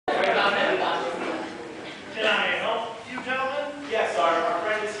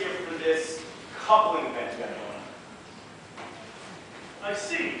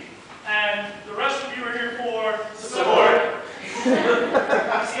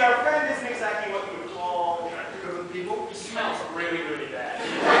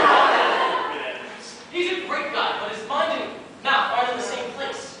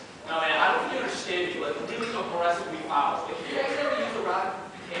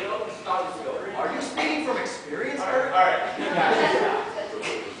right.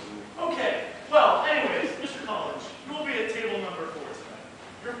 Okay. Well, anyways, Mr. Collins, you will be at table number 4 tonight.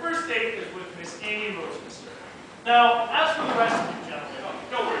 Your first date is with Miss Amy Rochester. Now, as for the rest of you gentlemen,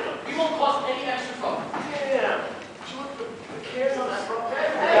 don't worry about it. We won't cause any extra trouble. Yeah. Did you look at the cares on that front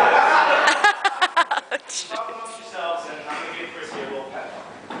page? Talk amongst yourselves, and I'm going to give Chris here a little pep talk.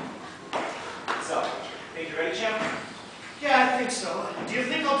 So, think you're ready, champ? Yeah, I think so. Do you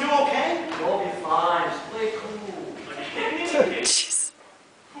think I'll do okay? You'll be fine. Just play cool. Are you kidding me?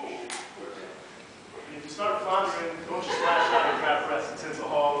 Cool. And if you start floundering, don't just flash out and grab breaths and tinsel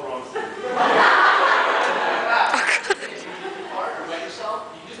all the wrong thing. If you fart or wet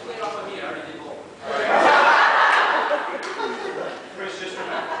yourself, you just play it off of me. I already did both. Chris, just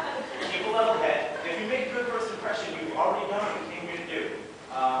remember, keep a level head. If you make a good first impression, you've already done what you came here to do.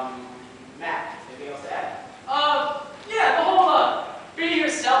 Matt, anything else to add? Yeah, the whole, be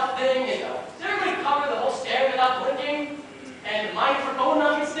yourself thing, and, did everybody cover the whole stare without blinking? And the mind for bone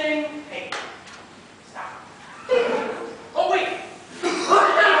nuggets thing? Hey, stop. Oh, wait!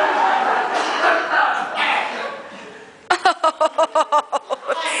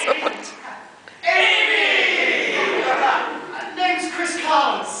 Amy! Name's Chris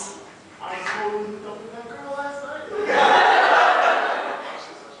Collins. I totally hooked up with that girl last night.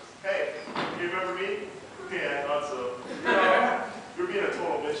 Hey, you remember me? Yeah, I thought so. You were being a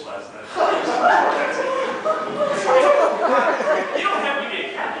total bitch last night. You don't have to be a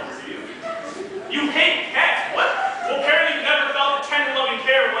cat lover, do you? You hate cats? What? Well, apparently you've never felt the tender loving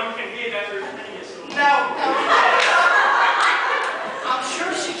care one can give after spending it so long. Now, I'm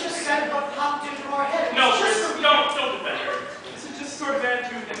sure she just said what popped into our head. No, Chris, don't defend her. This is just the sort of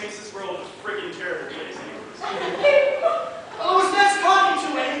attitude that makes this world a freaking terrible place anyways. Well, it was nice talking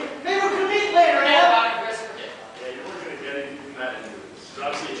to you, Amy. Maybe we could meet later. Forget about it, Chris. Forget. Yeah, you're never going to get anything from that anyways. You're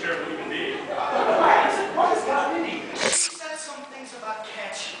obviously a terrible human being. What has gotten into you? She said some things about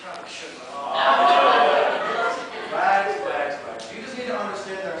cats she probably shouldn't have. Relax. You just need to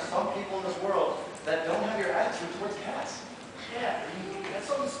understand there are some people in this world that don't have your attitude towards cats. Yeah, that's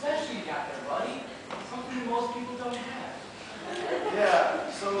something special you got there, buddy. Something most people don't have. Yeah,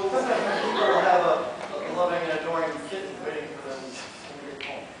 so sometimes people will have a loving and adoring kitten waiting for them when they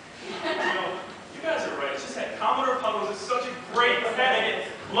get home. You know, you guys are right. It's just that Commodore Puddles is such a great pet. I get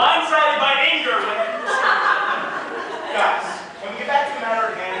blindsided by anger when people say Guys, when we get back to the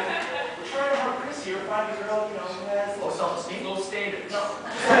matter at hand, we're trying to help Chris here find a girl, who has Low self-esteem? Low standards. No.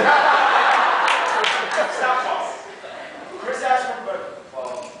 Stop talking. Chris asked for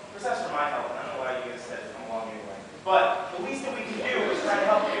my help, and I don't know why you guys said come along anyway. But the least that we can do is try to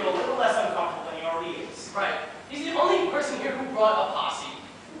help you feel a little less uncomfortable than he already is. Right. He's the only person here who brought a posse.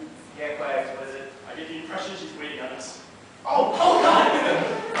 Yeah, Quags, what is it? I get the impression she's waiting on us. Oh, God!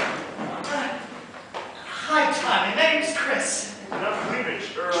 Hi, Tommy. Name's Chris. Enough cleavage.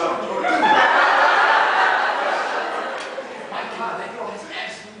 My God, that girl is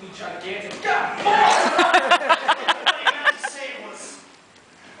absolutely gigantic. God! What you meant to say was,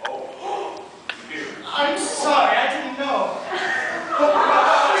 Dude. I'm sorry, I didn't know.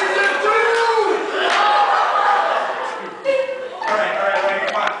 All right,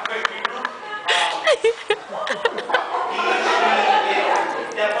 come on, quick.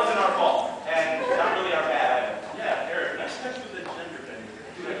 That wasn't our fault, and not really our bad either. Yeah, Eric, nice touch with the gender thing.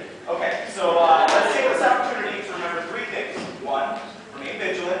 Okay, so let's take this opportunity to remember 3 things. 1, remain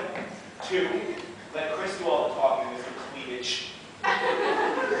vigilant. 2, let Chris do all the talking with his cleavage.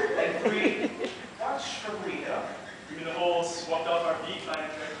 And 3, watch for breathe up. You mean the whole swapped off our beat by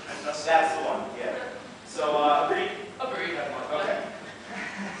That's the one, yeah. So, agreed? Agreed. Okay.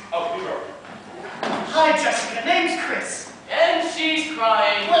 Oh, you go. Hi, Jessica. Name's Chris. And she's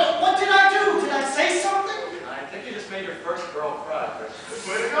crying. Well, what did I do? Did I say something? I think you just made your first girl cry, Chris.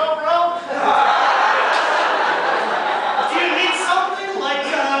 Way to go, bro! Do you need something like,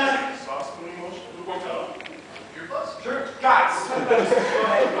 Soft spoon emotion. Who woke up? Your buzz? Sure. Guys, go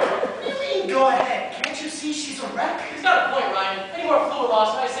ahead. What do you mean, go ahead? Can't you see she's a wreck? He's got a point, Ryan. Any more fluid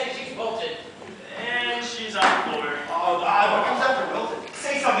loss, I say she's wilted. And she's on the floor. Oh, what comes after wilted?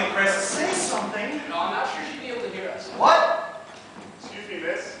 Say something, Chris. Say something. No, I'm not sure she'd be able to hear us. What? Excuse me,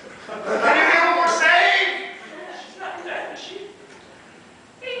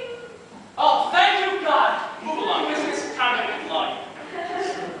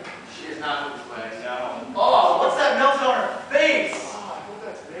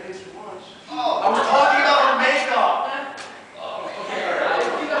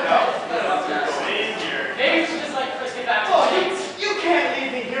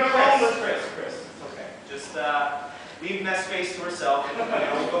 leave mess space to herself, and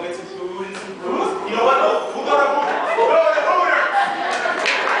we'll go get some food and some booze. You know what? We'll go to